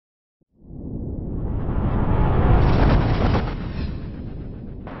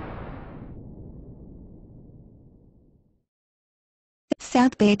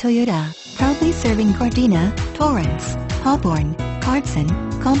South Bay Toyota, proudly serving Gardena, Torrance, Hawthorne, Carson,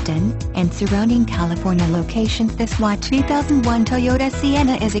 Compton, and surrounding California locations. This Hwy 2001 Toyota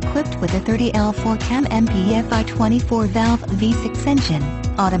Sienna is equipped with a 30L 4-cam MPFI 24-valve V6 engine,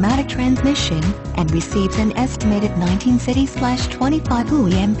 automatic transmission, and receives an estimated 19 city/25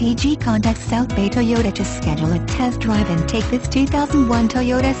 Hwy MPG. Contact South Bay Toyota to schedule a test drive and take this 2001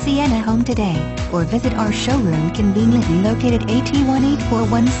 Toyota Sienna home today, or visit our showroom conveniently located at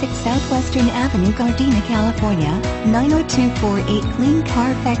 18416 Southwestern Avenue, Gardena, California, 90248. Clean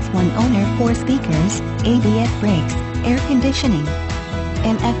CARFAX 1 owner, 4 speakers, ABS brakes, air conditioning,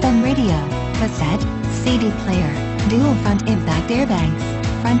 AM/FM radio, cassette, CD player, dual front impact airbags,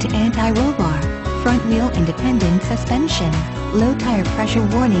 front anti-roll bar, front wheel independent suspension, low tire pressure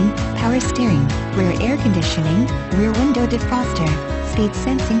warning, power steering, rear air conditioning, rear window defroster, speed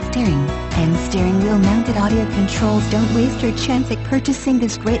sensing steering, and steering wheel mounted audio controls. Don't waste your chance at purchasing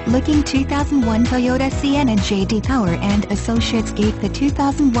this great looking 2001 Toyota Sienna. J.D. Power and Associates gave the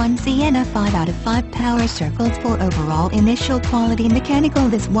 2001 Sienna 5 out of 5 power circles for overall initial quality. Mechanical.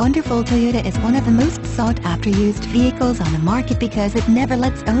 This wonderful Toyota is one of the most sought after used vehicles on the market because it never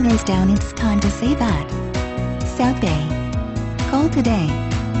lets owners down. It's time to say that. South Bay. Call today.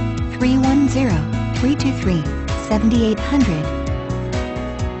 310-323-7800.